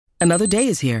Another day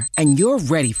is here, and you're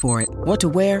ready for it. What to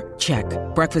wear? Check.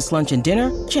 Breakfast, lunch, and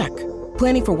dinner? Check.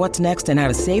 Planning for what's next and how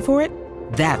to save for it?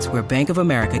 That's where Bank of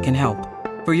America can help.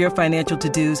 For your financial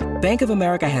to-dos, Bank of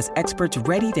America has experts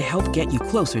ready to help get you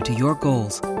closer to your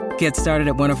goals. Get started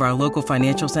at one of our local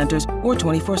financial centers or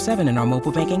 24/7 in our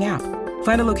mobile banking app.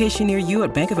 Find a location near you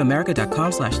at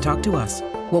bankofamerica.com/talktous.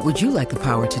 What would you like the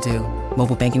power to do?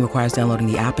 Mobile banking requires downloading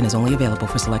the app and is only available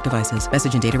for select devices.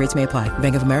 Message and data rates may apply.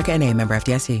 Bank of America N.A., member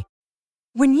FDIC.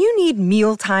 When you need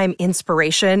mealtime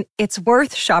inspiration, it's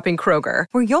worth shopping Kroger,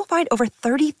 where you'll find over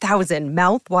 30,000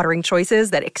 mouth-watering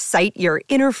choices that excite your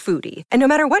inner foodie. And no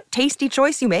matter what tasty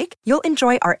choice you make, you'll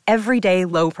enjoy our everyday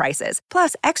low prices,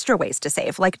 plus extra ways to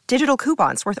save, like digital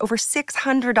coupons worth over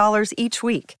 $600 each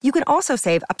week. You can also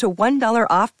save up to $1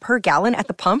 off per gallon at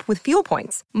the pump with fuel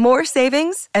points. More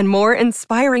savings and more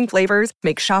inspiring flavors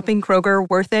make shopping Kroger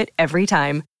worth it every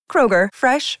time. Kroger,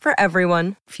 fresh for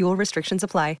everyone. Fuel restrictions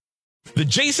apply. The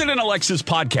Jason and Alexis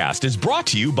podcast is brought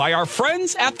to you by our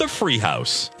friends at the Free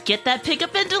House. Get that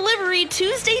pickup and delivery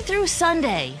Tuesday through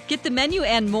Sunday. Get the menu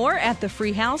and more at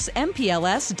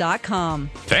thefreehousempls.com.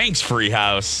 Thanks, Free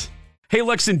House. Hey,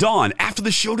 Lex and Dawn, after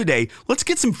the show today, let's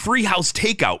get some Free House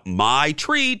takeout. My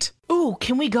treat. Ooh,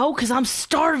 can we go? Because I'm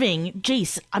starving.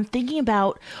 Jace, I'm thinking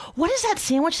about, what is that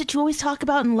sandwich that you always talk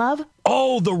about and love?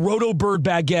 Oh, the Roto Bird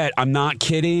baguette. I'm not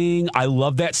kidding. I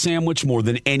love that sandwich more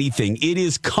than anything. It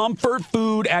is comfort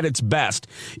food at its best.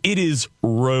 It is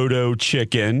Roto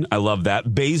chicken. I love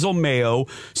that. Basil mayo,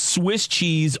 Swiss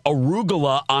cheese,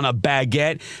 arugula on a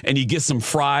baguette, and you get some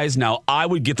fries. Now, I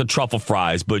would get the truffle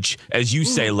fries, but as you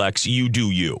say, Lex, you do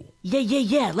you.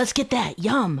 Yeah. Let's get that.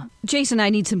 Yum. Jason, I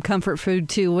need some comfort food,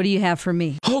 too. What do you have for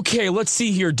me? Okay, let's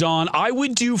see here, Dawn. I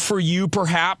would do for you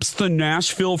perhaps the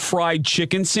Nashville fried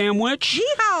chicken sandwich.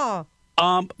 Yeehaw!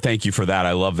 Thank you for that.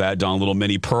 I love that, Dawn. Little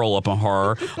mini pearl up on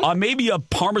her. Maybe a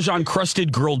Parmesan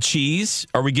crusted grilled cheese.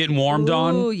 Are we getting warm,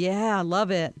 Dawn? Oh, yeah, I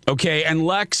love it. Okay, and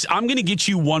Lex, I'm going to get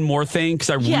you one more thing because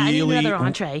I need another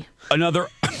entree.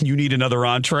 You need another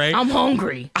entree? I'm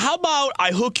hungry. How about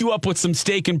I hook you up with some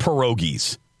steak and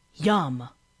pierogies? Yum.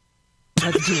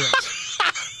 Let's do it.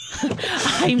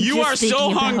 You are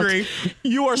so hungry.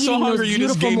 You are so hungry. You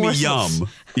just gave me yum.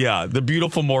 Yeah, the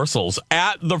beautiful morsels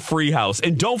at the Free House.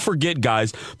 And don't forget,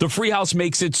 guys, the Free House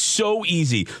makes it so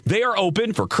easy. They are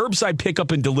open for curbside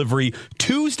pickup and delivery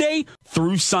Tuesday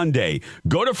through Sunday.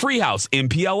 Go to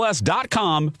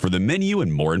freehousempls.com for the menu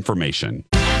and more information.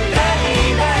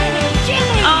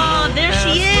 Oh, there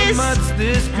she is.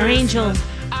 Our angel,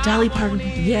 Dolly Parton.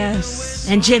 Yes.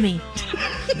 And Jimmy.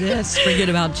 Yes, forget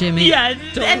about Jimmy. Yeah,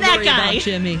 Don't and that worry guy. about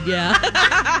Jimmy, yeah.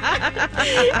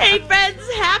 Hey, friends,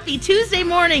 happy Tuesday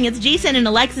morning. It's Jason and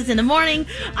Alexis in the morning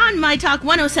on My Talk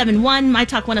 1071,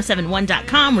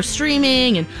 mytalk1071.com. We're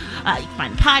streaming, and you can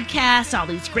find podcasts, all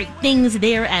these great things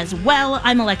there as well.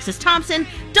 I'm Alexis Thompson,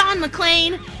 Dawn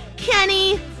McClain,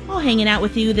 Kenny, all hanging out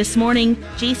with you this morning.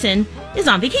 Jason is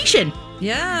on vacation.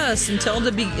 Yes,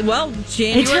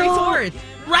 January 4th.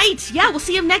 Right. Yeah, we'll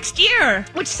see him next year.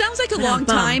 Which sounds like a long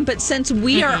time, but since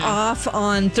we are off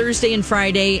on Thursday and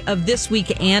Friday of this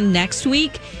week and next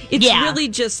week, it's really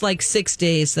just like 6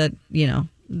 days that we'll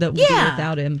be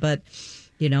without him. But,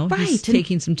 he's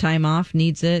taking some time off,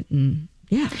 needs it. And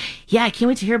yeah, I can't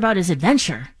wait to hear about his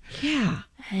adventure. Yeah.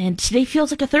 And today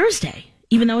feels like a Thursday,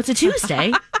 even though it's a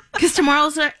Tuesday, because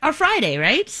tomorrow's our Friday,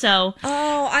 right? So.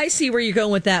 Oh, I see where you're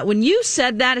going with that. When you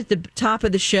said that at the top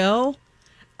of the show,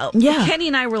 Kenny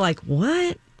and I were like,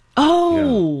 what?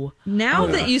 Oh. Now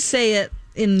that you say it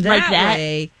in that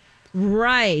way,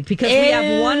 right, because we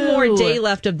have one more day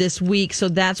left of this week, so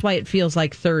that's why it feels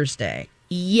like Thursday.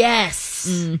 Yes.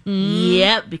 Mm-hmm.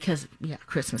 Yep, because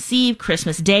Christmas Eve,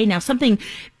 Christmas Day. Now, something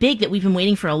big that we've been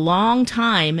waiting for a long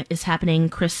time is happening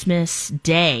Christmas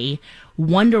Day.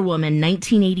 Wonder Woman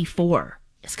 1984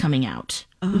 is coming out.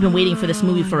 We've been waiting for this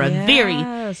movie for a very,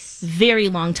 very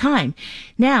long time.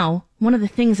 Now, one of the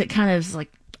things that kind of is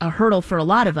like a hurdle for a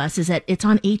lot of us is that it's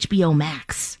on HBO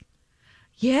Max.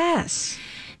 Yes.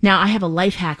 Now, I have a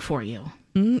life hack for you.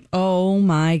 Oh,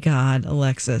 my God,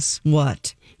 Alexis.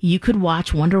 What? You could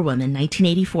watch Wonder Woman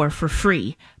 1984 for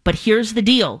free, but here's the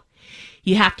deal.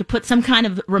 You have to put some kind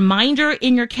of reminder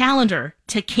in your calendar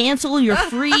to cancel your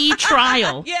free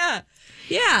trial. Yeah.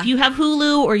 If you have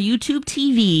Hulu or YouTube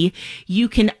TV, you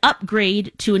can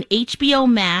upgrade to an HBO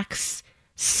Max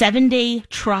 7-day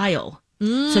trial.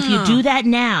 So if you do that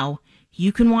now,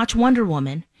 you can watch Wonder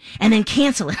Woman and then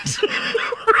cancel it.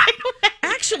 Right away.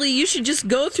 Actually, you should just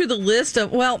go through the list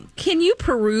of, can you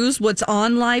peruse what's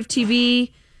on live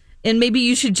TV? And maybe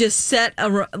you should just set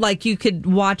you could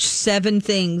watch 7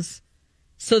 things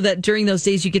so that during those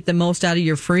days you get the most out of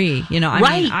your free. You know,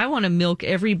 I mean, I want to milk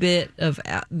every bit of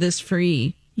this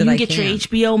free. You can get your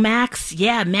HBO Max.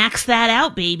 Yeah, max that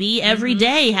out, baby. Every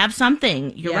day, have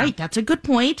something. You're right. That's a good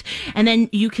point. And then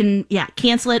you can,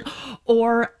 cancel it.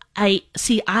 Or I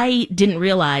didn't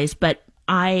realize, but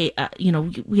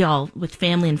we all, with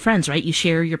family and friends, right? You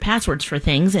share your passwords for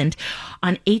things. And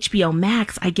on HBO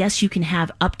Max, I guess you can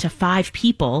have up to 5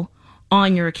 people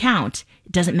on your account.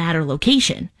 It doesn't matter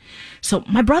location. So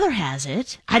my brother has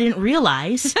it. I didn't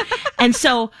realize. And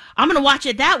so I'm going to watch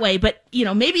it that way. But,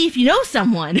 maybe if you know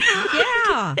someone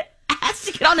has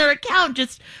to get on their account,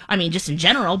 just in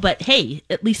general. But hey,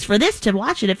 at least for this, to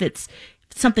watch it, if it's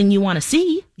something you want to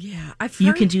see,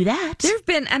 you can do that. There've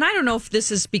been, and I don't know if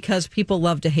this is because people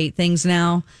love to hate things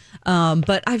now,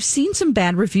 but I've seen some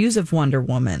bad reviews of Wonder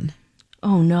Woman.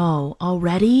 Oh no,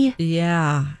 already?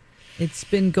 Yeah. It's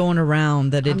been going around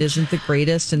that it isn't the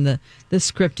greatest and the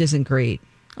script isn't great.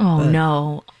 Oh,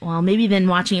 no. Well, maybe then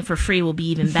watching it for free will be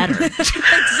even better.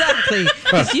 Exactly.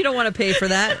 Because you don't want to pay for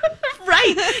that.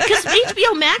 Right. Because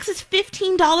HBO Max is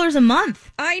 $15 a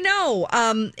month. I know.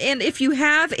 And if you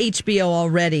have HBO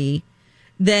already,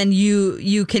 then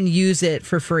you can use it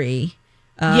for free.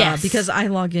 Yes. Because I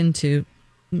log into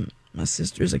my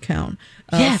sister's account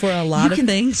for a lot of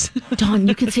things. Dawn,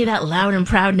 you can say that loud and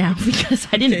proud now because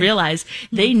I didn't realize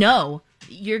they know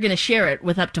you're going to share it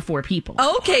with up to 4 people.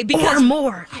 Okay, because or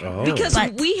more. Because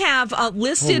we have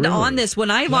listed on this, when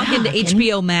I log into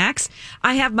HBO Max,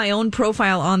 I have my own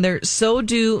profile on there. So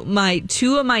do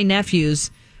 2 of my nephews,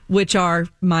 which are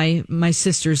my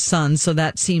sister's sons. So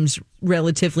that seems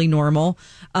relatively normal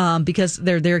because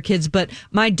they're their kids. But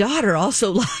my daughter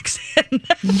also logs in.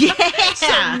 Yeah. So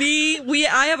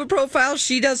I have a profile.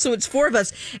 She does. So it's 4 of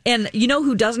us. And you know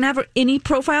who doesn't have any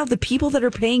profile? The people that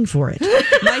are paying for it.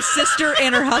 My sister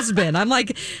and her husband. I'm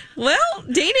like, well,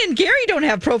 Dana and Gary don't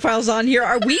have profiles on here.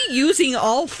 Are we using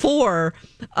all 4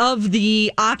 of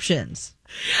the options?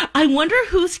 I wonder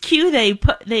whose queue they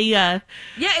put.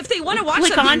 If they want to watch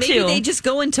something, maybe they just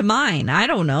go into mine. I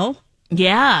don't know.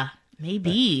 Yeah,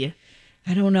 maybe.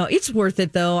 I don't know. It's worth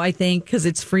it though, I think, because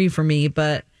it's free for me.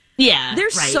 But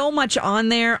there's so much on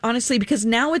there, honestly, because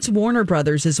now it's Warner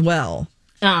Brothers as well.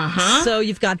 So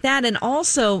you've got that, and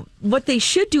also what they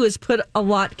should do is put a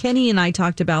lot. Kenny and I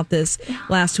talked about this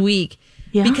last week.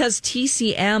 Yeah. Because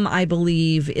TCM, I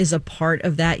believe, is a part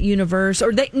of that universe.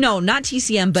 Or not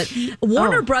TCM, but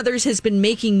Warner Brothers has been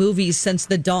making movies since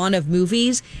the dawn of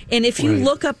movies. And if you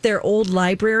look up their old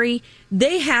library,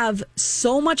 they have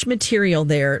so much material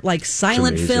there, like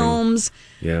silent films.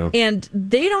 Yeah. And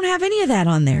they don't have any of that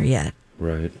on there yet.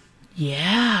 Right.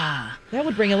 Yeah. That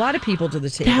would bring a lot of people to the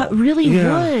table. That really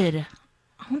would.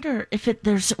 I wonder if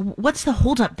what's the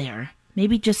holdup there?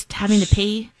 Maybe just having to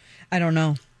pay? I don't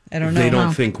know. They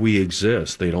don't think we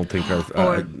exist. They don't think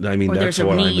our. That's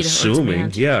what I'm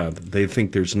assuming. Yeah, they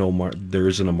think there isn't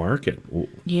a market.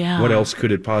 Yeah. What else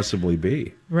could it possibly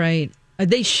be? Right.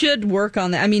 They should work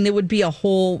on that. I mean, there would be a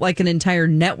whole, like an entire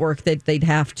network that they'd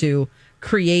have to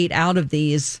create out of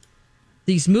these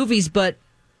movies, but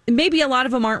maybe a lot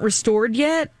of them aren't restored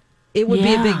yet. It would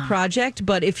be a big project,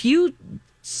 but if you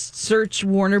search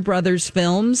Warner Brothers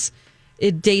films,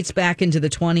 it dates back into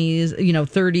the 20s,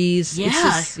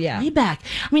 30s. Way back.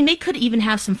 I mean, they could even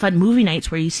have some fun movie nights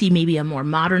where you see maybe a more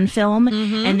modern film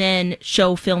and then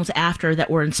show films after that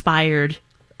were inspired.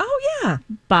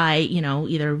 By,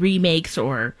 either remakes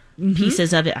or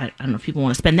pieces of it. I don't know if people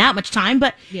want to spend that much time,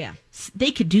 but they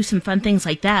could do some fun things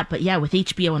like that. But with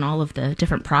HBO and all of the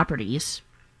different properties.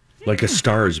 Like A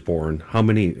Star is Born. How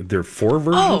many? There are 4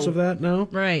 versions of that now?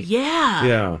 Right. Yeah.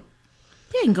 Yeah. Yeah,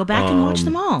 you can go back and watch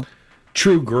them all.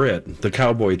 True Grit, the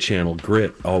Cowboy Channel,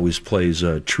 Grit always plays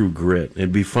True Grit.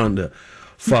 It'd be fun to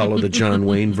follow the John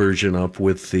Wayne version up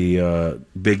with the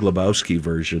Big Lebowski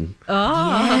version. Oh,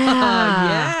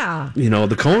 yeah.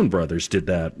 The Coen brothers did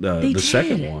that, the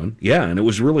second one. Yeah, and it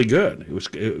was really good. It was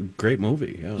a great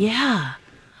movie. Yeah.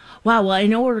 Wow, well, I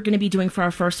know what we're going to be doing for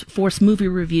our first Force movie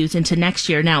reviews into next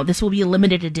year. Now, this will be a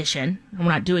limited edition. We're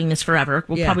not doing this forever.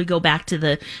 We'll probably go back to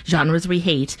the genres we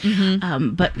hate.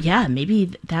 But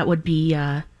maybe that would be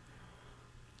a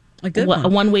good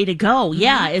one way to go.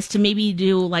 Yeah, is to maybe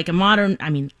do like a modern,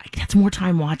 that's more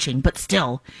time watching, but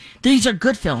still, these are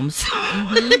good films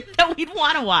that we'd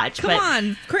want to watch. Come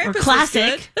on, Krampus was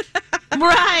classic.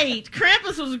 Right,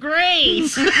 Krampus was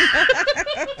great.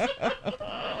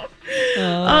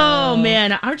 Oh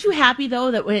man, aren't you happy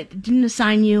though that it didn't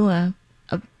assign you a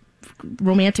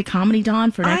romantic comedy,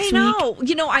 Dawn, for next week?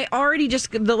 I know. I already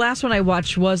the last one I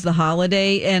watched was The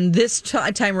Holiday, and this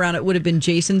time around it would have been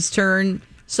Jason's turn,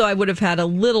 so I would have had a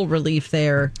little relief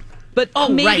there. But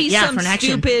maybe some for an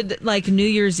stupid like New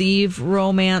Year's Eve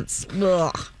romance.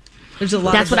 Ugh. There's a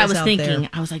lot. That's of what I was thinking. There.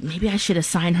 I was like, maybe I should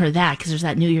assign her that because there's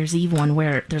that New Year's Eve one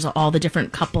where there's all the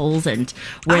different couples and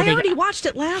where I already watched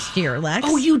it last year, Lex.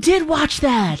 Oh, you did watch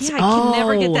that? Yeah, I can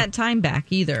never get that time back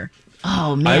either.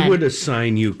 Oh man, I would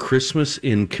assign you Christmas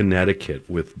in Connecticut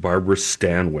with Barbara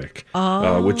Stanwyck,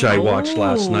 which I watched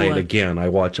last night. Again, I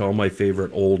watch all my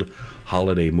favorite old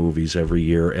holiday movies every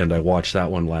year, and I watched that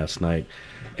one last night.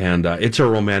 And it's a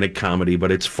romantic comedy,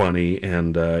 but it's funny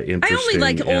and interesting. I only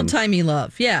like old-timey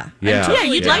love. Yeah. Yeah,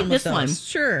 you'd like this one.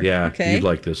 Sure. Yeah, okay. you'd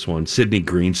like this one. Sydney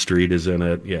Greenstreet is in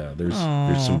it. Yeah, there's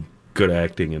some good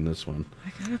acting in this one.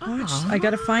 I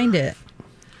gotta find it.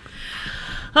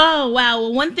 Oh, wow.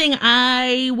 Well, one thing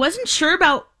I wasn't sure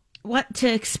about what to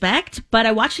expect, but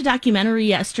I watched a documentary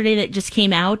yesterday that just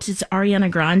came out. It's Ariana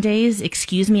Grande's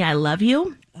Excuse Me, I Love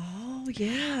You. Oh,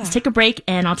 yeah. Let's take a break,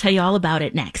 and I'll tell you all about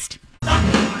it next.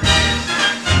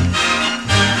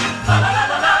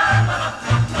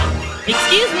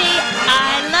 Excuse me,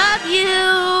 I love you.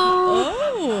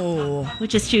 Oh.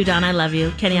 Which is true, Don. I love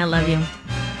you. Kenny, I love you.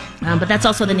 But that's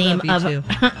also the name of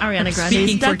Ariana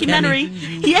Grande's documentary.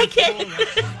 Yeah,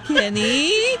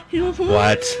 Kenny.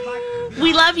 What?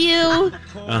 We love you.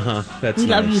 That's we nice.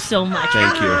 love you so much.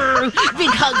 Thank you. Big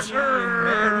hugs.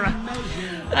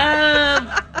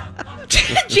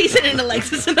 Jason and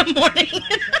Alexis in the morning.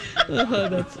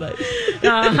 That's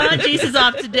nice. Jason's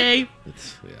off today.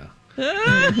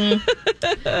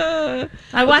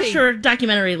 I watched her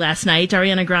documentary last night,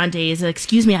 Ariana Grande's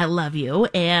Excuse Me, I Love You,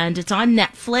 and it's on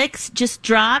Netflix, just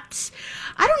dropped.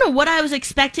 I don't know what I was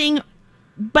expecting,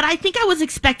 but I think I was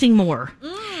expecting more.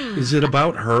 Is it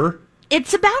about her?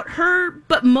 It's about her,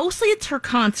 but mostly it's her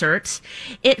concerts.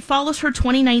 It follows her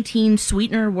 2019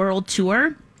 Sweetener World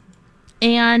Tour.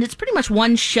 And it's pretty much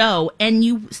one show, and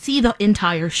you see the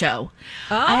entire show.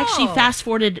 I actually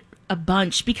fast-forwarded a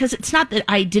bunch because it's not that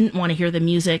I didn't want to hear the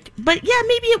music, but yeah,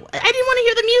 maybe I didn't want to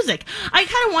hear the music. I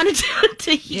kind of wanted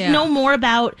to know more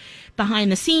about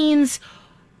behind the scenes,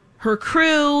 her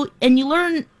crew, and you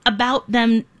learn about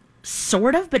them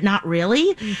sort of, but not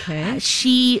really. Okay.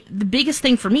 The biggest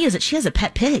thing for me is that she has a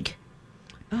pet pig.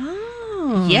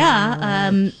 Oh. Yeah.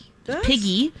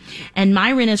 Piggy, and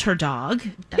Myron is her dog.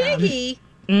 Piggy?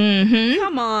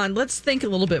 Come on, let's think a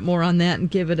little bit more on that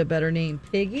and give it a better name.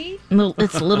 Piggy?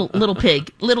 It's a little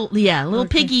pig. Little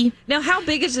piggy. Now, how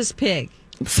big is this pig?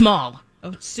 Small.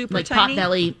 Oh, super like tiny? Pot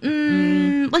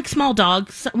belly. Like small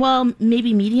dog. Well,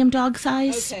 maybe medium dog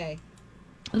size. Okay.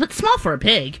 But small for a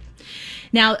pig.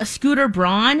 Now, Scooter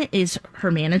Braun is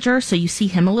her manager, so you see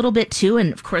him a little bit too.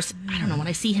 And of course, I don't know, when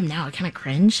I see him now, I kind of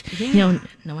cringe. Yeah. You know,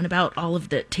 knowing about all of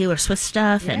the Taylor Swift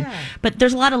stuff. But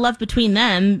there's a lot of love between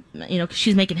them, you know, because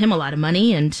she's making him a lot of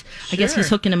money. And I guess he's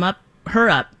hooking her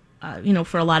up, you know,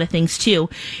 for a lot of things too.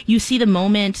 You see the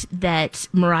moment that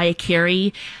Mariah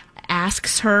Carey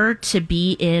asks her to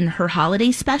be in her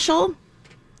holiday special,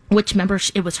 which, remember,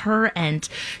 it was her and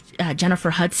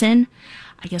Jennifer Hudson.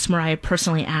 I guess Mariah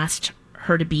personally asked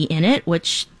her to be in it,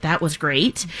 which that was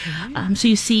great. Okay. So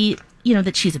you see, you know,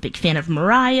 that she's a big fan of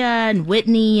Mariah and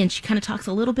Whitney, and she kind of talks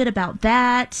a little bit about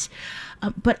that.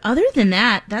 But other than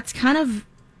that, that's kind of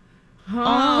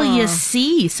all you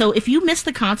see. So if you missed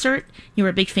the concert, you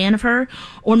were a big fan of her,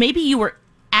 or maybe you were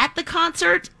at the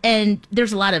concert and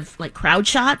there's a lot of like crowd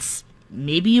shots,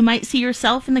 maybe you might see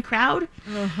yourself in the crowd.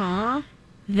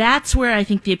 That's where I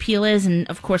think the appeal is. And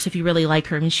of course, if you really like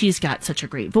her, I mean, she's got such a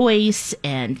great voice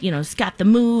and, you know, it's got the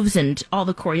moves and all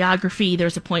the choreography.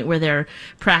 There's a point where they're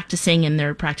practicing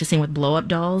with blow up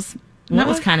dolls. And that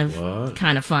was kind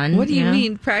of fun. What do you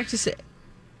mean practicing?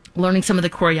 Learning some of the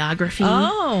choreography.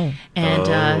 Oh.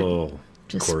 And,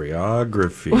 just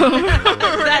choreography.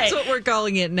 That's what we're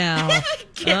calling it now.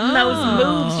 Getting those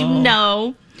moves, you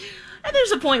know. And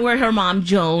there's a point where her mom,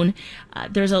 Joan,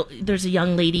 there's a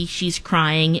young lady, she's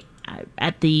crying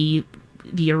at the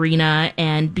arena,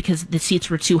 and because the seats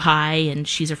were too high and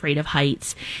she's afraid of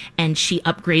heights, and she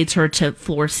upgrades her to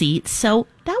floor seats. So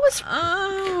that was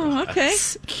okay,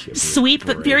 sweet,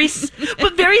 but very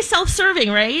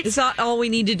self-serving, right? Is that all we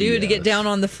need to do to get down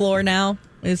on the floor now?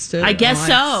 I guess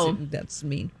so. That's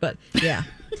mean, but yeah.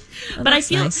 But I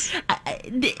feel nice.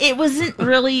 It wasn't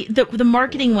really the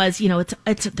marketing was, you know,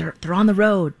 they're on the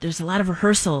road. There's a lot of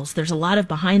rehearsals. There's a lot of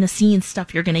behind the scenes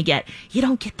stuff you're going to get. You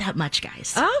don't get that much,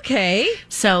 guys. Okay.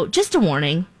 So just a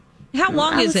warning. How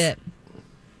long is it?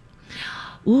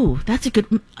 Ooh, that's a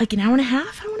good, like an hour and a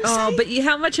half, I want to say. Oh, but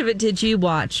how much of it did you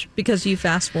watch? Because you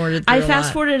fast-forwarded through I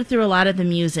fast-forwarded through a lot of the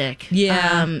music.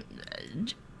 Yeah.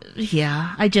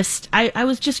 Yeah, I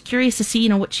was just curious to see, you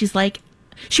know, what she's like.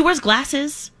 She wears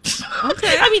glasses.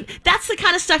 Okay. I mean, that's the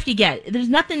kind of stuff you get. There's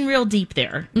nothing real deep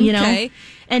there, you know?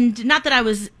 And not that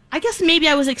I guess maybe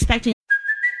I was expecting.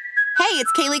 Hey,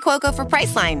 it's Kaylee Cuoco for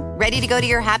Priceline. Ready to go to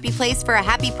your happy place for a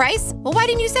happy price? Well, why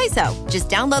didn't you say so? Just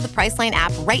download the Priceline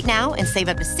app right now and save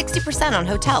up to 60% on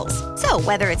hotels. So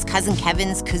whether it's Cousin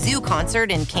Kevin's Kazoo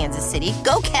Concert in Kansas City,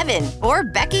 go Kevin, or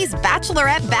Becky's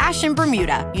Bachelorette Bash in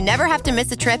Bermuda, you never have to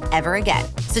miss a trip ever again.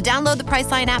 So download the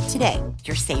Priceline app today.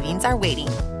 Your savings are waiting.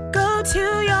 Go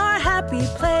to your happy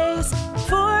place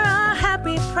for a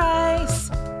happy price.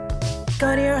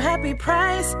 Go to your happy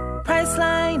price,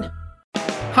 Priceline.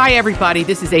 Hi, everybody.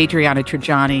 This is Adriana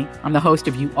Trajani. I'm the host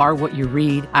of You Are What You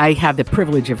Read. I have the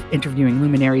privilege of interviewing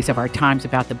luminaries of our times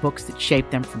about the books that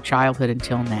shaped them from childhood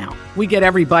until now. We get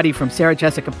everybody from Sarah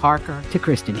Jessica Parker to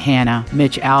Kristen Hanna,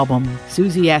 Mitch Albom,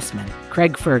 Susie Essman,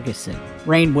 Craig Ferguson,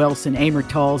 Rainn Wilson, Amor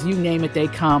Tolls, you name it, they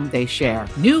come, they share.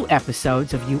 New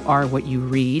episodes of You Are What You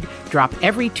Read drop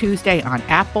every Tuesday on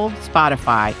Apple,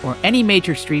 Spotify, or any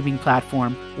major streaming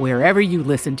platform wherever you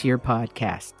listen to your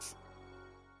podcasts.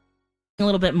 A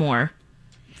little bit more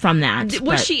from that.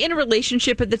 Was she in a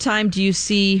relationship at the time? Do you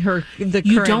see the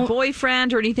current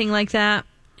boyfriend or anything like that?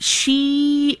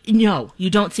 No, you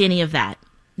don't see any of that.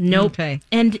 Nope. Okay.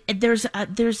 And there's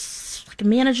like a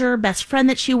manager, best friend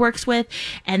that she works with,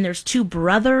 and there's two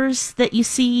brothers that you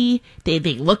see. They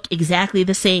look exactly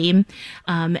the same,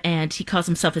 and he calls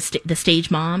himself the stage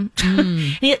mom.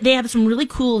 They have some really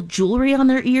cool jewelry on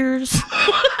their ears.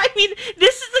 I mean,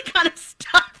 this is the kind of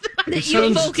stuff that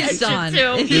you focused on.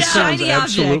 It sounds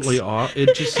absolutely awful.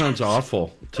 It just sounds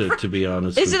awful, to be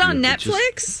honest. Is it on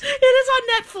Netflix? It is on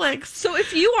Netflix. So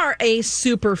if you are a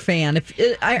super fan, if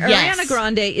Ariana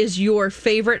Grande is your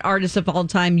favorite artist of all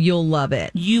time, you'll love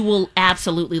it. You will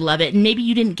absolutely love it. And maybe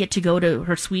you didn't get to go to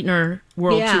her Sweetener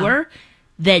World Tour.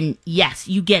 Then yes,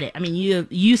 you get it. I mean,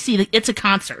 you see it's a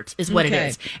concert is what it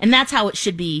is. And that's how it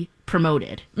should be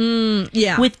promoted.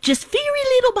 With just very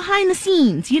little behind the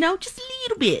scenes, just a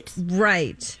little bit.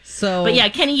 Right. So, but yeah,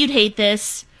 Kenny, you'd hate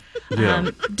this.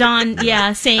 Dawn,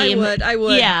 same. I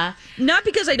would. Yeah. Not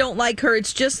because I don't like her.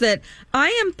 It's just that I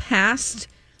am past.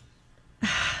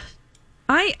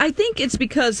 I think it's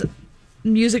because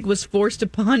music was forced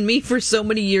upon me for so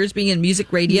many years being in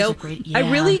music radio.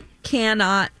 I really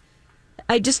cannot.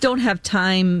 I just don't have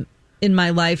time in my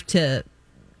life to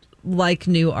like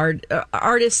new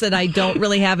artists that I don't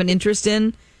really have an interest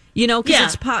in, because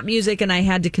it's pop music and I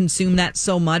had to consume that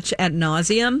so much ad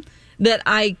nauseum that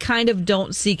I kind of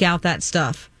don't seek out that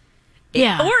stuff.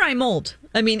 Yeah. Or I'm old.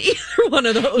 I mean, either one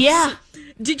of those. Yeah.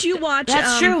 Did you watch?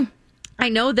 That's true. I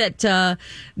know that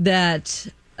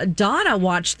Donna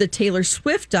watched the Taylor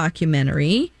Swift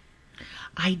documentary.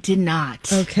 I did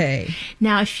not. Okay.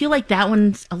 Now, I feel like that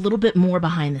one's a little bit more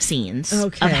behind the scenes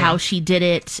of how she did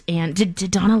it. And did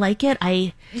Donna like it?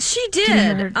 She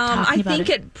did. I think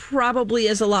it probably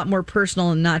is a lot more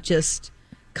personal and not just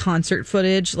concert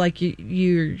footage like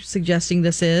you're suggesting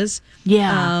this is.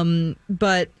 Yeah.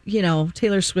 But,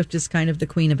 Taylor Swift is kind of the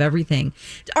queen of everything.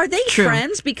 Are they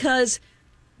friends? Because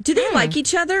do they like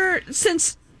each other?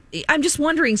 I'm just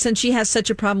wondering, since she has such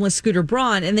a problem with Scooter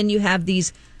Braun, and then you have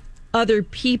these other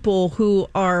people who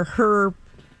are her,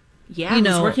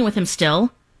 who's working with him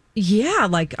still. Yeah,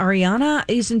 like Ariana.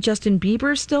 Isn't Justin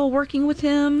Bieber still working with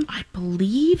him? I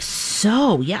believe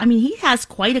so. Yeah, I mean, he has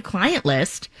quite a client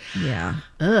list. Yeah.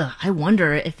 I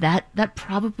wonder if that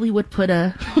probably would put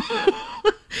a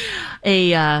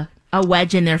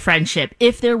wedge in their friendship,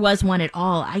 if there was one at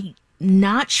all. I'm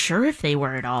not sure if they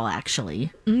were at all,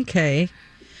 actually. Okay.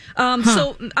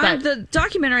 The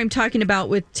documentary I'm talking about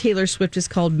with Taylor Swift is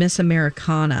called Miss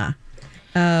Americana.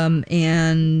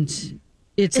 And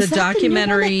it's a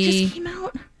documentary. The new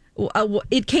one that just came out?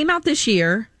 It came out this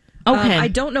year. Okay. I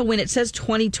don't know when. It says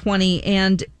 2020,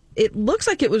 and it looks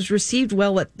like it was received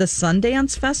well at the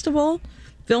Sundance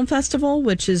Film Festival,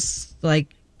 which is like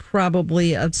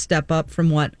probably a step up from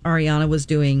what Ariana was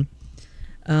doing.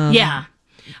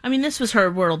 I mean, this was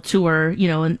her world tour,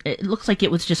 and it looks like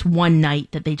it was just one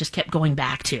night that they just kept going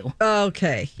back to.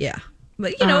 Okay, yeah.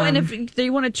 But, and if they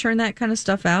want to churn that kind of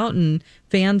stuff out and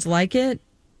fans like it,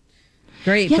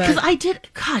 great. Yeah,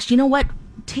 because you know what?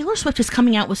 Taylor Swift is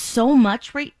coming out with so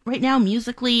much right now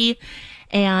musically,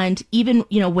 and even,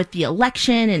 with the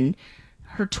election and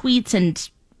her tweets, and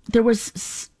there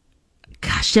was,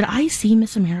 did I see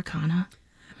Miss Americana?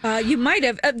 You might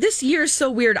have. This year is so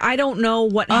weird. I don't know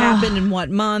what happened in what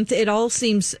month. It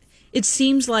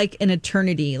seems like an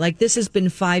eternity. Like this has been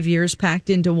 5 years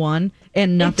packed into one,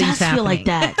 and nothing's happening. It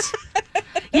does feel like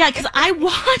that. Yeah, because I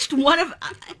watched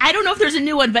I don't know if there's a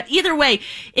new one, but either way,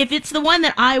 if it's the one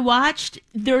that I watched,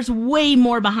 there's way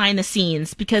more behind the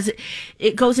scenes because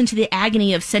it goes into the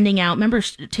agony of sending out. Remember,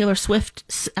 Taylor Swift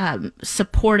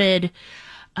supported.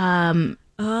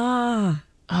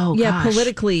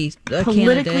 Politically a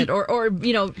candidate or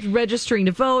registering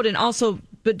to vote, and also.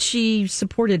 But she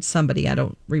supported somebody. I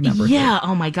don't remember. Yeah. Who.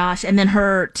 Oh my gosh. And then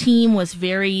her team was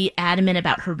very adamant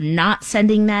about her not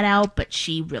sending that out, but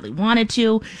she really wanted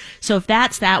to. So if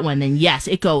that's that one, then yes,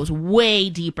 it goes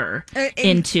way deeper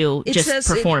into just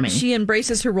performing. She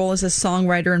embraces her role as a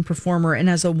songwriter and performer and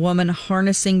as a woman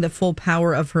harnessing the full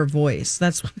power of her voice.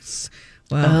 That's what's,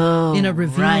 in a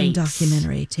revealing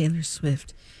documentary, Taylor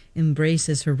Swift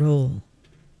embraces her role.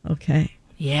 Okay.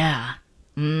 Yeah.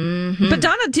 Mm-hmm. But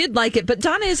Donna did like it. But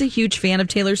Donna is a huge fan of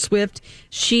Taylor Swift.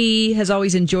 She has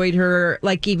always enjoyed her.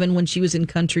 Like even when she was in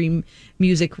country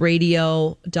music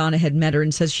radio, Donna had met her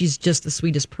and says she's just the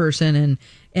sweetest person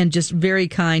and just very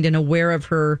kind and aware of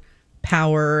her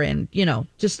power and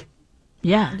just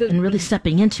and really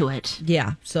stepping into it.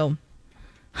 Yeah. So,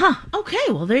 okay.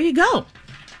 Well, there you go.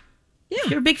 Yeah.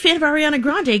 If you're a big fan of Ariana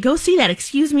Grande, go see that.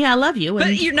 Excuse Me, I Love You.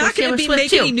 But you're not going to be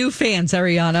making any new fans,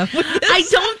 Ariana. I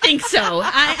don't think so.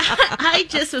 I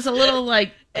just was a little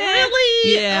like,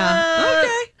 really? Yeah.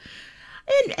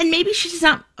 Okay. And maybe she's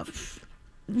not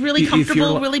really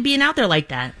comfortable really being out there like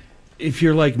that. If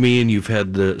you're like me and you've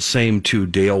had the same 2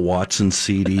 Dale Watson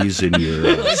CDs in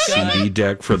your CD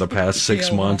deck for the past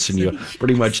 6 months and you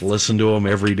pretty much listen to them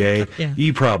every day,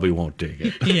 you probably won't dig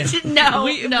it. Yeah. No,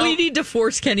 we need to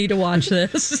force Kenny to watch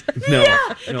this. No,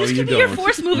 this you could be don't. your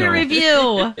forced movie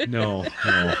review. No.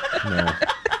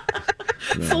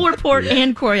 Full report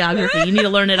and choreography. You need to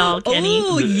learn it all, Kenny.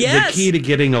 Oh, yes. The key to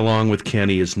getting along with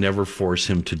Kenny is never force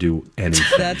him to do anything.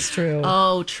 That's true.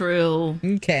 Oh, true.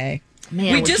 Okay.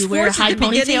 Man, we just forced at the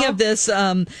beginning of this.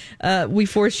 We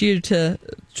forced you to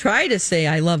try to say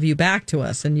 "I love you" back to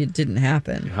us, and it didn't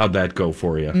happen. How'd that go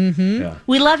for you? Mm-hmm. Yeah.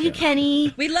 We love you,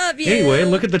 Kenny. We love you. Anyway,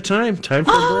 look at the time. Time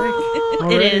for a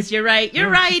break. It is. You're right. You're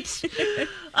right.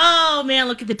 Oh man,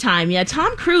 look at the time. Yeah,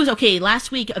 Tom Cruise. Okay,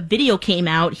 last week a video came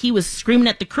out. He was screaming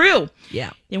at the crew.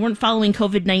 Yeah. They weren't following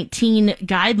COVID-19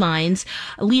 guidelines.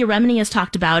 Leah Remini has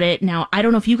talked about it. Now, I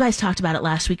don't know if you guys talked about it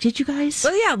last week. Did you guys?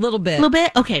 Well, yeah, a little bit. A little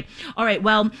bit? Okay. All right.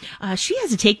 Well, she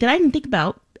has a take that I didn't think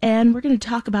about, and we're going to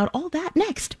talk about all that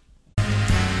next.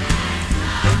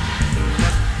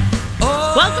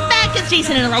 Welcome back. It's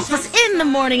Jason and Alexis in the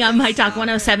morning on My Talk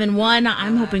 107.1.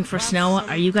 I'm hoping for snow.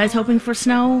 Are you guys hoping for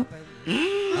snow?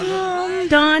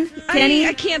 Dawn? Kenny?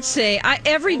 I can't say.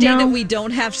 Every day that we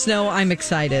don't have snow, I'm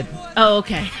excited. Oh,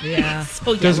 okay. Yeah.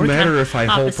 So, doesn't matter if I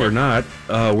hope or not.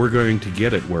 We're going to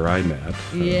get it where I'm at.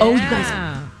 Yeah. Oh, you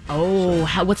guys. Oh,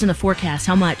 what's in the forecast?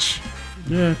 How much?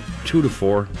 Yeah, 2 to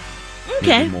 4.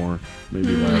 Okay. Maybe more,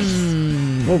 maybe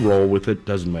less. We'll roll with it.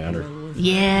 Doesn't matter.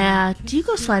 Yeah. Do you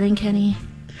go sledding, Kenny?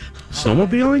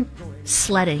 Snowmobiling?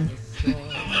 Sledding.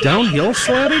 Downhill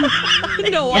sledding?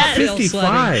 No, I'm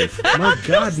 55. My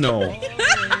God, no.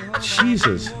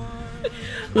 Jesus.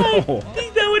 No. I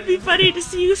think that would be funny to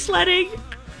see you sledding.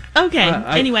 Okay.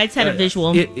 Anyway, I just had a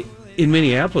visual. In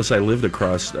Minneapolis, I lived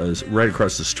right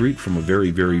across the street from a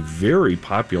very, very, very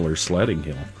popular sledding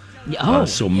hill.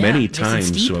 Many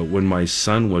times when my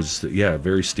son was,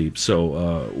 very steep.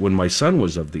 So when my son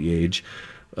was of the age,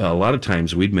 a lot of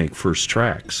times we'd make first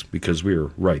tracks because we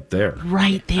were right there.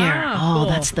 Right there. Cool.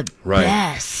 That's the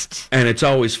best. And it's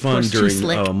always fun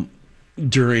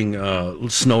during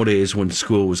snow days when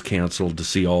school was canceled to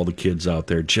see all the kids out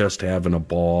there just having a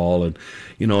ball and,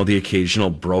 the occasional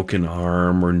broken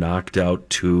arm or knocked out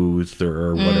tooth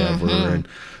or whatever. Mm-hmm. And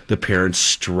the parents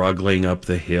struggling up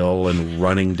the hill and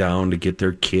running down to get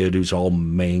their kid who's all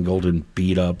mangled and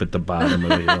beat up at the bottom of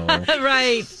the hill.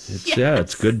 Right.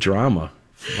 It's good drama.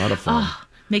 A lot of fun.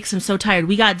 Makes them so tired.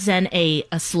 We got Zen a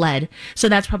sled, so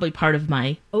that's probably part of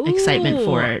my excitement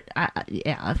for it.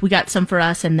 We got some for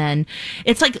us, and then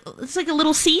it's like a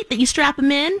little seat that you strap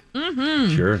them in.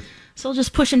 Mm-hmm. Sure. So we'll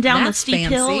just push them down the steep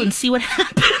hill and see what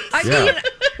happens.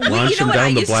 Launch them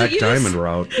down the Black Diamond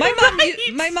route.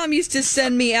 My mom used to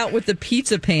send me out with the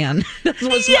pizza pan. That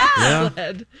was my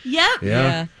sled. Yep.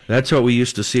 Yeah. That's what we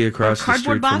used to see across the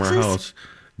street from our house.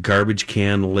 Garbage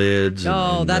can lids.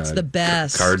 And that's the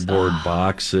best. Cardboard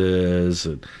boxes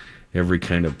and every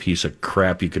kind of piece of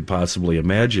crap you could possibly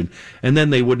imagine. And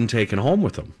then they wouldn't take it home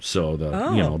with them. So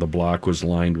the block was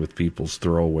lined with people's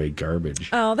throwaway garbage.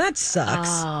 Oh, that sucks.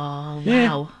 Oh,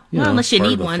 wow. Well, unless you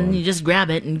need one, you just grab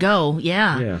it and go.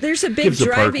 Yeah. There's a big Gives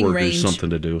driving the park workers range.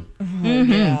 something to do.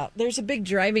 Mm-hmm. Yeah. There's a big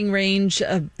driving range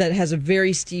that has a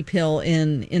very steep hill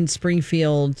in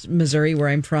Springfield, Missouri, where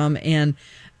I'm from. And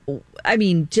I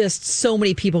mean, just so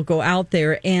many people go out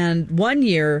there. And one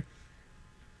year,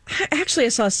 actually, I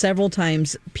saw several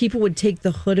times people would take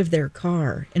the hood of their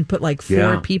car and put like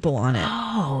 4 people on it.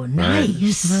 Oh,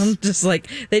 nice. Right. Just like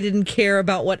they didn't care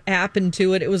about what happened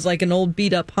to it. It was like an old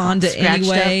beat up Honda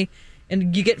anyway.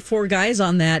 And you get 4 guys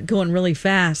on that going really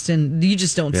fast, and you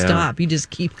just don't stop. You just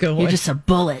keep going. You're just a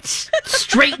bullet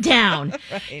straight down.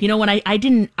 Right. You know, when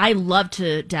I love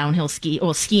to downhill ski,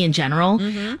 well, ski in general,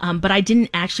 but I didn't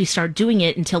actually start doing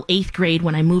it until 8th grade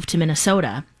when I moved to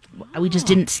Minnesota. We just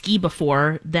didn't ski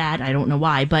before that. I don't know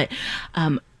why, but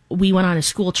we went on a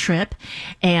school trip,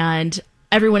 and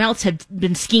everyone else had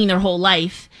been skiing their whole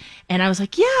life, and I was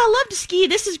like, yeah, I love to ski.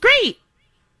 This is great.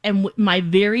 And my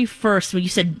very first, when you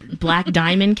said Black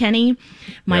Diamond, Kenny,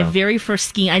 my very first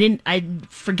skiing, I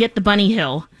forget the bunny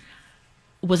hill,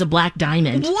 was a Black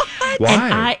Diamond. What?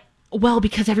 Why? And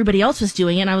because everybody else was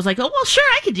doing it, and I was like, oh, well, sure,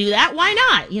 I could do that. Why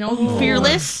not? You know,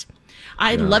 fearless.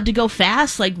 I'd love to go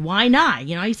fast. Like, why not?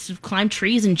 You know, I used to climb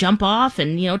trees and jump off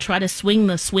and, you know, try to swing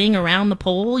the swing around the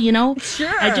pole, you know.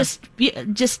 Sure. I just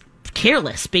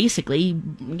careless, basically.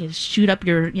 You shoot up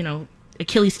your, you know,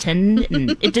 Achilles tendon,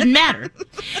 and it didn't matter.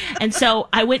 And so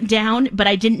I went down, but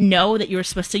I didn't know that you were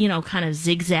supposed to, you know, kind of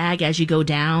zigzag as you go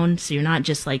down, so you're not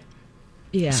just like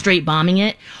straight bombing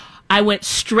it. I went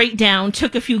straight down,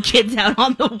 took a few kids out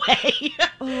on the way.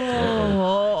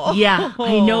 Yeah,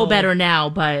 I know better now,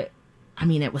 but I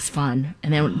mean, it was fun.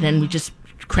 And then we just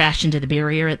crashed into the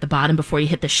barrier at the bottom before you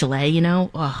hit the chalet, you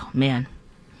know? Oh, man.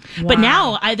 Wow. But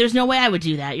now there's no way I would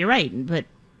do that. You're right. But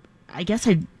I guess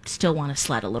I still want to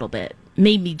sled a little bit.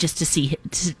 Maybe just to see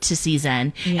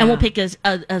Zen. Yeah. And we'll pick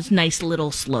a nice little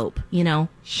slope, you know?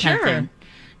 Sure. Kind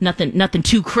of thing. Nothing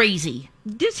too crazy.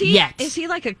 Is he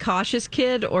like a cautious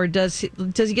kid, or does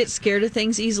he get scared of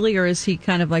things easily, or is he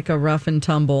kind of like a rough and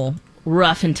tumble?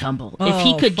 Rough and tumble. Oh, if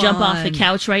he could jump off the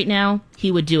couch right now,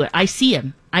 he would do it. I see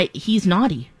him. He's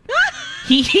naughty.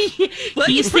 He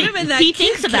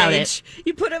thinks about it.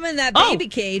 You put him in that baby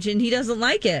cage, and he doesn't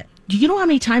like it. Do you know how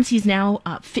many times he's now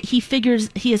he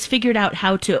has figured out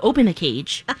how to open the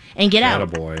cage and get out?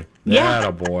 Attaboy. Yeah.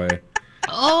 Attaboy.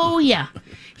 Oh yeah.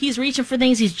 He's reaching for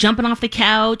things. He's jumping off the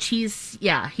couch. He's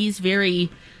very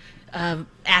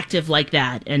active like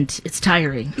that, and it's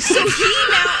tiring. So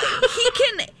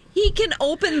he can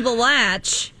open the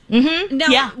latch. Mm-hmm.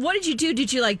 Now, what did you do?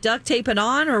 Did you like duct tape it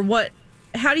on, or what?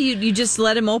 How do you just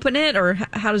let him open it, or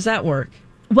how does that work?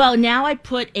 Well, now I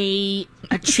put a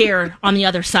chair on the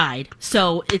other side,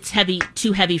 so it's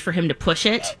too heavy for him to push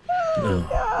it.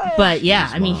 But yeah,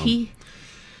 I mean he.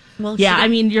 Well, yeah, I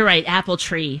mean, you're right. Apple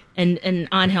tree and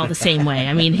Angel the same way.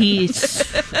 I mean, he's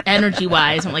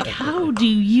energy-wise. I'm like, how do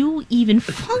you even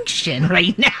function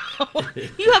right now?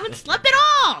 You haven't slept at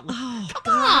all. Oh,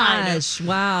 Come on.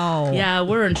 Wow. Yeah,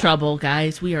 we're in trouble,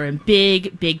 guys. We are in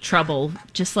big, big trouble.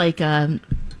 Just like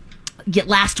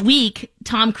last week,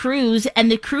 Tom Cruise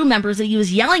and the crew members that he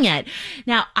was yelling at.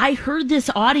 Now, I heard this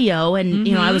audio, and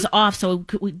you know, I was off, so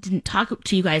we didn't talk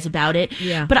to you guys about it.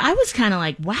 Yeah. But I was kind of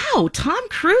like, wow, Tom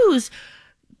Cruise,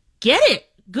 get it.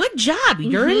 Good job.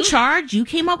 You're in charge. You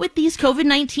came up with these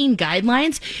COVID-19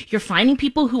 guidelines. You're finding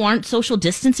people who aren't social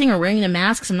distancing or wearing the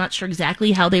masks. I'm not sure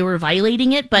exactly how they were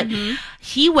violating it, but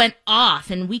he went off,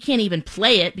 and we can't even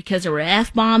play it because there were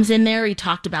F-bombs in there. He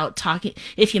talked about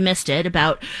if you missed it,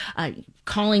 about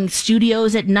calling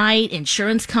studios at night,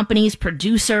 insurance companies,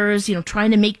 producers, you know,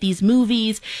 trying to make these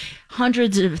movies,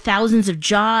 hundreds of thousands of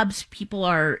jobs. People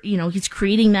are, you know, he's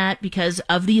creating that because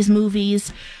of these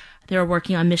movies. They're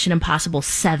working on Mission Impossible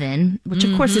 7, which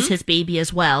of course is his baby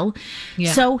as well.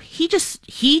 Yeah. So he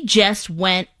just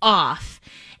went off.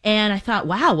 And I thought,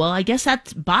 wow, well, I guess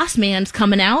that's Boss Man's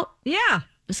coming out. Yeah.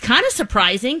 It's kind of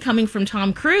surprising coming from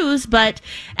Tom Cruise, but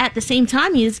at the same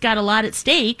time, he's got a lot at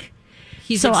stake.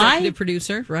 He's executive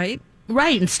producer, right?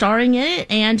 Right, and starring in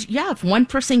it. And yeah, if one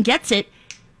person gets it,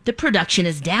 the production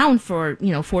is down for,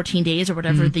 14 days or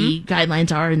whatever the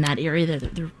guidelines are in that area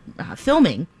that they're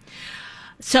filming.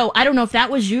 So I don't know if that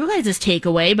was you guys'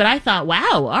 takeaway, but I thought, wow,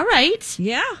 all right.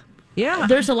 Yeah. Yeah.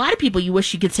 There's a lot of people you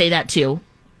wish you could say that to.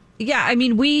 Yeah, I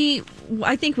mean,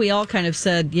 I think we all kind of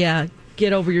said, yeah,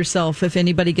 get over yourself if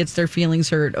anybody gets their feelings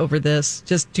hurt over this.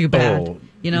 Just too bad. Oh,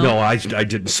 no, I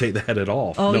didn't say that at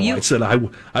all. Oh, no, I said I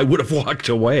would have walked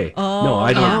away. Oh, no,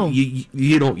 I don't. Yeah.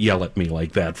 You don't yell at me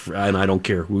like that, and I don't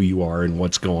care who you are and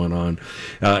what's going on.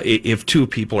 If two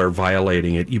people are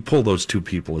violating it, you pull those two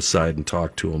people aside and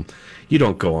talk to them. You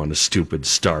don't go on a stupid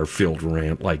star-filled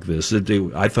rant like this.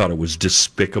 I thought it was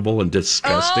despicable and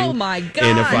disgusting. Oh, my God.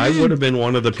 And if I would have been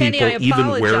one of the people, Kenny, I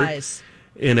apologize.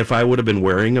 And if I would have been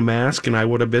wearing a mask and I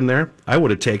would have been there, I would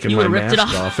have taken my mask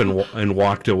off and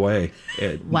walked away.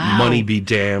 Wow. Money be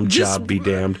damned, job be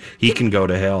damned. He can go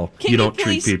to hell. You don't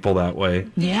treat people that way.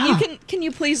 Yeah. Can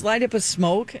you please light up a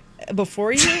smoke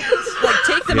before you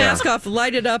take the mask off,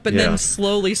 light it up, and then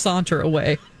slowly saunter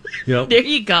away? Yep. There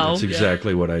you go. That's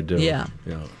exactly what I do. Yeah.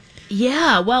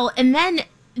 Yeah. Well, and then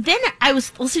I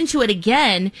was listening to it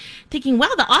again, thinking, wow,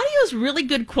 the audio is really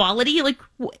good quality. Like,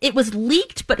 it was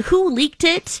leaked, but who leaked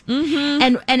it?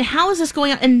 Mm-hmm. And how is this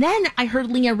going on? And then I heard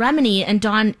Leah Remini and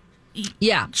Dawn.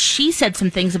 Yeah. She said some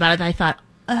things about it that I thought,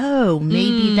 oh,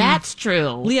 maybe that's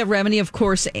true. Leah Remini, of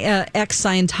course,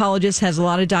 ex-Scientologist, has a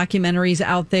lot of documentaries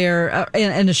out there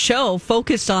and a show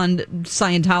focused on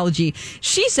Scientology.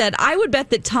 She said, I would bet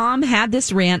that Tom had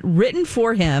this rant written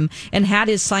for him and had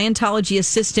his Scientology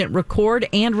assistant record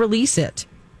and release it.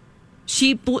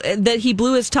 That he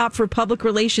blew his top for public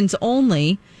relations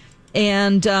only.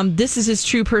 And this is his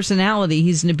true personality.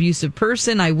 He's an abusive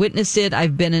person. I witnessed it.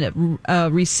 I've been a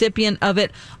recipient of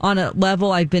it on a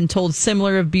level. I've been told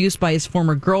similar abuse by his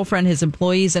former girlfriend, his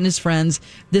employees, and his friends.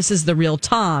 This is the real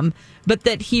Tom. But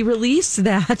that he released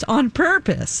that on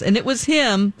purpose. And it was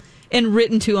him and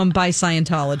written to him by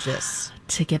Scientologists.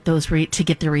 To get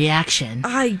the reaction.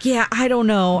 I don't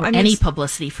know. Any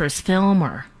publicity for his film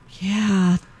or...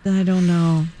 Yeah, I don't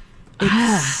know.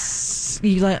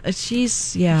 He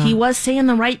was saying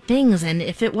the right things, and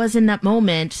if it was in that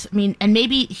moment, I mean, and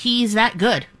maybe he's that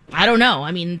good. I don't know.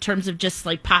 I mean, in terms of just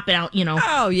like popping out,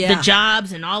 the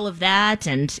jobs and all of that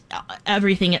and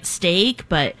everything at stake.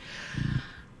 But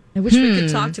I wish we could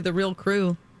talk to the real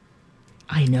crew.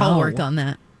 I know. I'll work on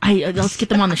that. Let's get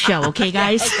them on the show, okay,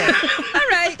 guys? Okay. All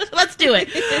right. Let's do it.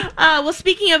 Well,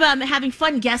 speaking of having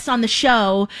fun guests on the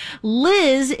show,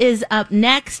 Liz is up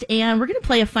next, and we're going to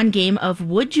play a fun game of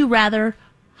Would You Rather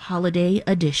Holiday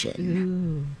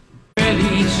Edition.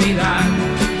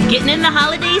 Getting in the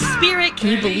holiday spirit. Can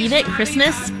you believe it?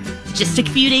 Christmas, just a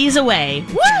few days away.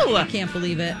 Woo! I can't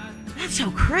believe it. That's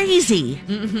so crazy.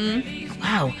 Mm-hmm.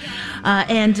 Wow.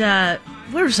 And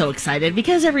we're so excited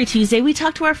because every Tuesday we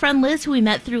talk to our friend Liz, who we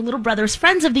met through Little Brothers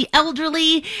Friends of the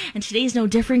Elderly, and today's no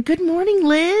different. Good morning,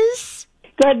 Liz.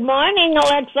 Good morning,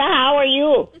 Alexa. How are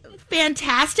you?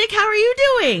 Fantastic. How are you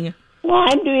doing? Well,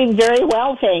 I'm doing very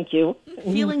well, thank you.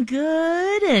 Feeling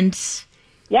good and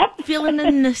feeling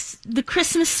in the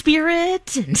Christmas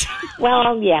spirit. And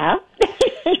well, yeah.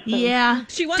 Yeah.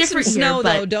 She wants some snow,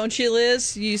 though, don't you,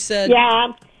 Liz? You said... Yeah.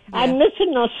 I'm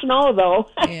missing the snow, though.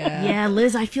 Yeah,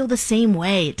 Liz, I feel the same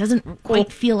way. It doesn't quite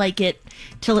feel like it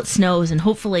till it snows, and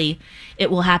hopefully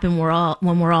it will happen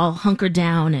when we're all hunkered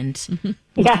down and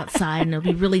look outside, and it'll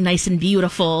be really nice and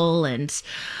beautiful. And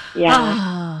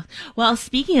well,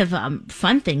 speaking of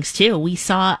fun things too, we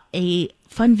saw a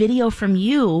fun video from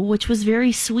you, which was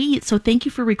very sweet. So thank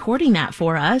you for recording that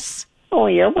for us. Oh,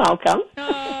 you're welcome.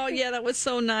 Oh, yeah, that was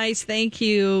so nice. Thank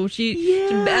you.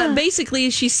 Basically,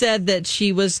 she said that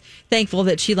she was thankful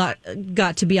that she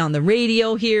got to be on the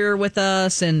radio here with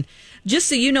us. And just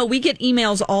so you know, we get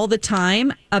emails all the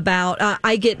time about,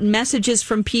 I get messages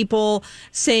from people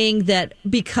saying that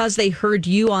because they heard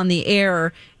you on the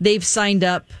air, they've signed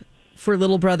up for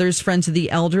Little Brothers Friends of the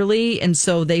Elderly. And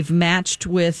so they've matched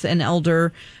with an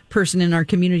elder person in our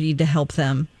community to help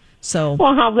them. So,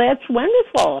 well, that's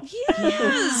wonderful.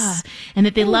 Yes. And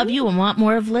that they love you and want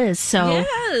more of Liz. So,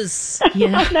 yes.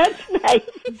 Yeah. That's nice.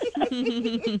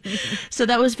 So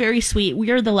that was very sweet. We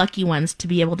are the lucky ones to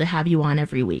be able to have you on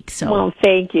every week. So, well,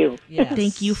 thank you. Yes.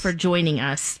 Thank you for joining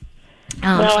us.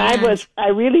 I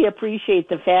really appreciate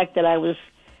the fact that I was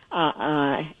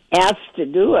asked to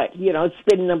do it. It's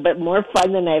been a bit more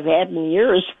fun than I've had in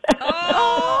years.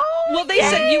 Well, they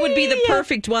said you would be the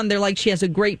perfect one. They're like, she has a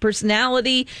great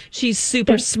personality. She's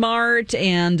super smart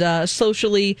and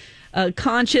socially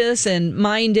conscious and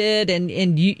minded,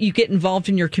 and you get involved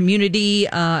in your community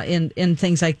and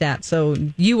things like that. So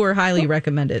you were highly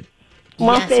recommended.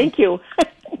 Well, thank you.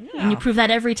 And you prove that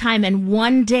every time. And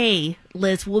one day,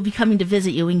 Liz, we'll be coming to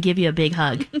visit you and give you a big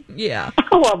hug. Yeah.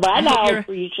 Well, that I'll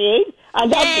appreciate. I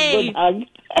love a good hug.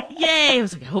 Yay! I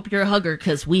was like, I hope you're a hugger,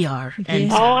 because we are.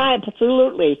 And, oh,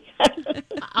 absolutely.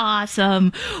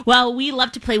 Awesome. Well, we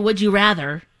love to play Would You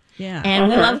Rather. Yeah. And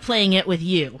we love playing it with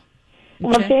you.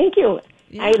 Well, thank you.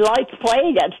 Yeah. I like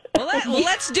playing it. Well,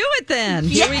 let's do it then.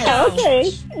 Here we go.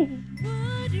 Okay.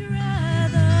 Would you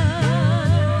rather?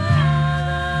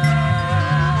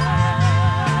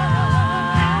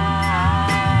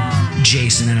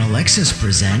 Jason and Alexis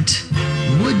present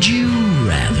Would You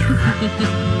Rather?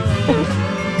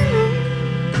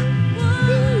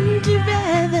 Would you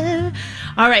rather?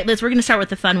 All right, Liz, we're going to start with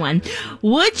the fun one.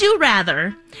 Would you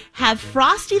rather have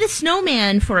Frosty the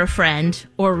Snowman for a friend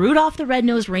or Rudolph the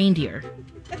Red-Nosed Reindeer?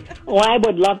 Oh, I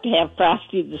would love to have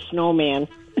Frosty the Snowman.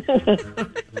 Because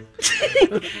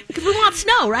we want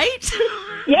snow, right?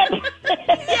 Yep.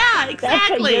 Yeah,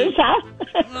 exactly. That's yours, huh?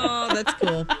 Oh, that's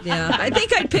cool. Yeah. I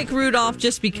think I'd pick Rudolph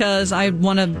just because I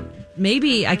want to,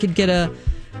 maybe I could get a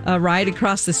ride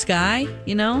across the sky,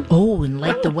 you know? Oh, and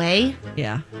light the way?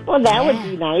 Yeah. Well, that would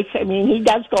be nice. I mean, he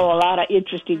does go a lot of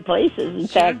interesting places. In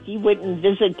fact, he went and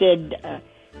visited,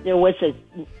 there was a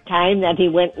time that he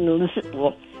went and listened,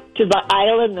 to the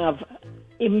island of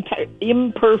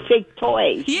imperfect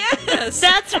toys. Yes.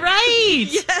 That's right.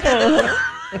 Yeah.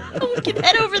 We can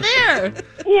head over there.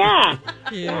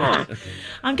 Yeah.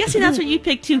 I'm guessing that's what you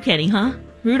picked too, Kenny, huh?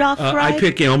 Rudolph ride? I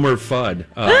pick Elmer Fudd.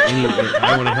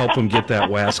 I want to help him get that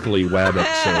wascally wabbit.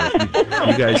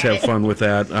 So you guys have fun with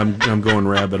that. I'm going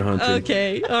rabbit hunting.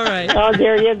 Okay. All right. Oh,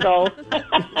 there you go.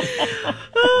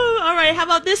 All right. How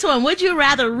about this one? Would you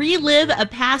rather relive a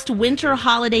past winter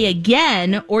holiday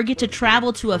again or get to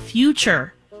travel to a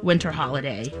future winter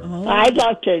holiday? Oh. I'd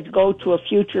love to go to a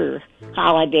future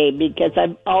holiday because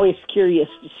I'm always curious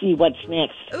to see what's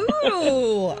next.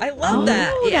 Ooh, I love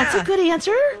that. Yeah. That's a good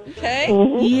answer. Okay.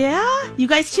 Mm-hmm. Yeah. You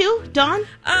guys too? Dawn?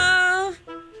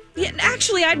 Yeah,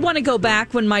 actually, I'd want to go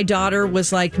back when my daughter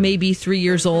was like maybe 3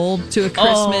 years old to a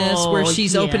Christmas where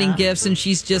she's opening gifts and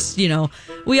she's just,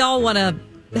 we all want to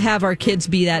have our kids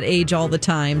be that age all the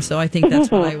time. So I think that's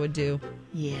what I would do.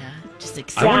 Yeah. Just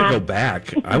I want to go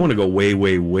back. I want to go way,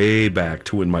 way, way back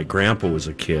to when my grandpa was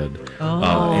a kid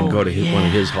and go to one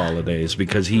of his holidays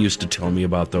because he used to tell me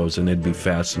about those and it'd be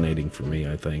fascinating for me,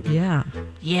 I think. Yeah.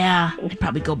 Yeah. I'd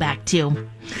probably go back too.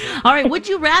 All right. Would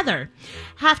you rather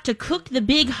have to cook the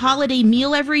big holiday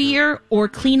meal every year or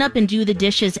clean up and do the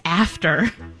dishes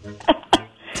after?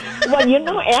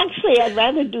 Well, actually, I'd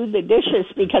rather do the dishes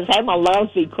because I'm a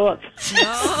lousy cook. Me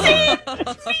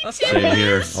too. Same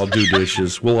here. I'll do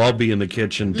dishes. We'll all be in the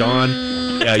kitchen. Dawn,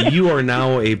 you are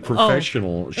now a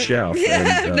professional chef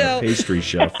and pastry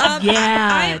chef.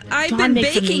 I've been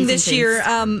baking this year.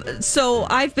 So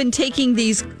I've been taking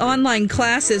these online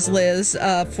classes, Liz,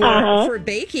 for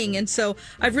baking. And so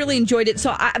I've really enjoyed it.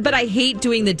 But I hate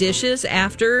doing the dishes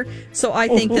after. So I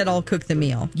think that I'll cook the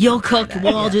meal. You'll cook.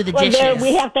 We'll all do the dishes. Well,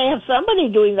 we have to have somebody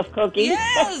doing the cooking.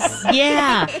 Yes.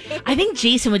 Yeah. I think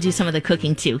Jason would do some of the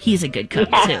cooking too. He's a good cook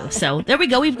too. So there we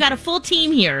go. We've got a full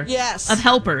team here. Yes. Of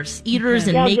helpers, eaters,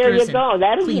 and makers. There you go.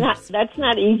 That's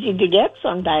not easy to get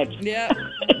sometimes. Yeah.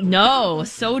 No,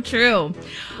 so true.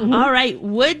 Mm-hmm. All right.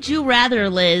 Would you rather,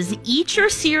 Liz, eat your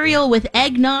cereal with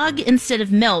eggnog instead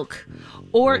of milk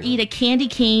or eat a candy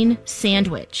cane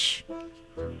sandwich?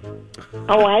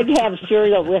 Oh, I'd have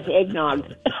cereal with eggnog.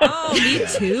 Oh, me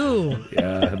too.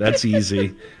 Yeah, that's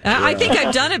easy. I think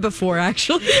I've done it before,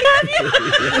 actually. Have you?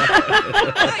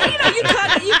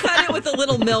 You cut it with a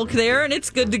little milk there, and it's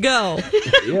good to go.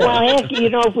 Yeah. Well, heck,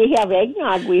 if we have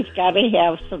eggnog, we've got to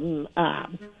have some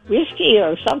whiskey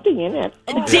or something in it.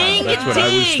 Ding, that's what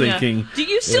I was thinking. Do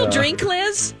you still drink,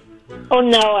 Liz? Oh,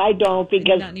 no, I don't,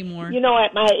 because, not anymore.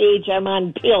 At my age, I'm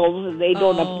on pills, and they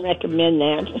don't recommend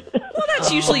that. Well,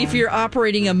 that's usually if you're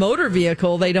operating a motor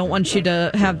vehicle, they don't want you to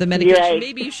have the medication. Right.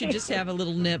 Maybe you should just have a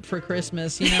little nip for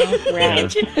Christmas,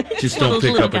 Right. Yeah. Just don't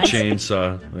pick up a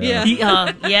chainsaw.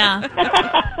 Yeah.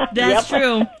 That's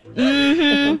true.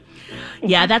 Mm-hmm.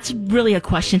 Yeah, that's really a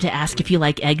question to ask if you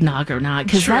like eggnog or not,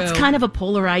 because that's kind of a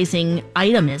polarizing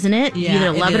item, isn't it? Yeah, you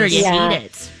either love it or you hate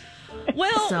it.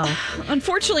 Well,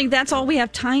 unfortunately, that's all we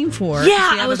have time for.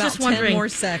 Yeah, I was just wondering. 10 more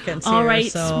seconds. All here,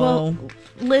 right. So. Well,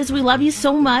 Liz, we love you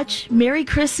so much. Merry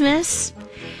Christmas.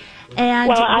 And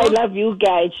well, I love you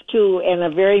guys too, and a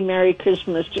very Merry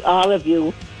Christmas to all of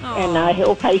you. And I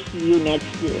hope I see you next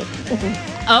year.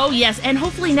 Oh yes, and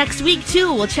hopefully next week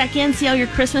too. We'll check in, see how your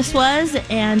Christmas was,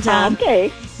 and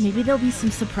maybe there'll be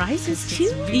some surprises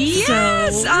too.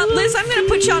 Yes, Liz, I'm going to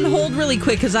put you on hold really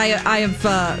quick because I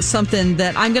have something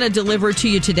that I'm going to deliver to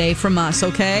you today from us.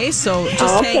 Okay, so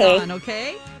just hang on.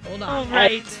 Okay, hold on. All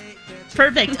right.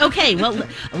 Perfect. Okay, well,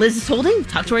 Liz is holding.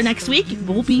 Talk to her next week.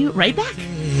 We'll be right back.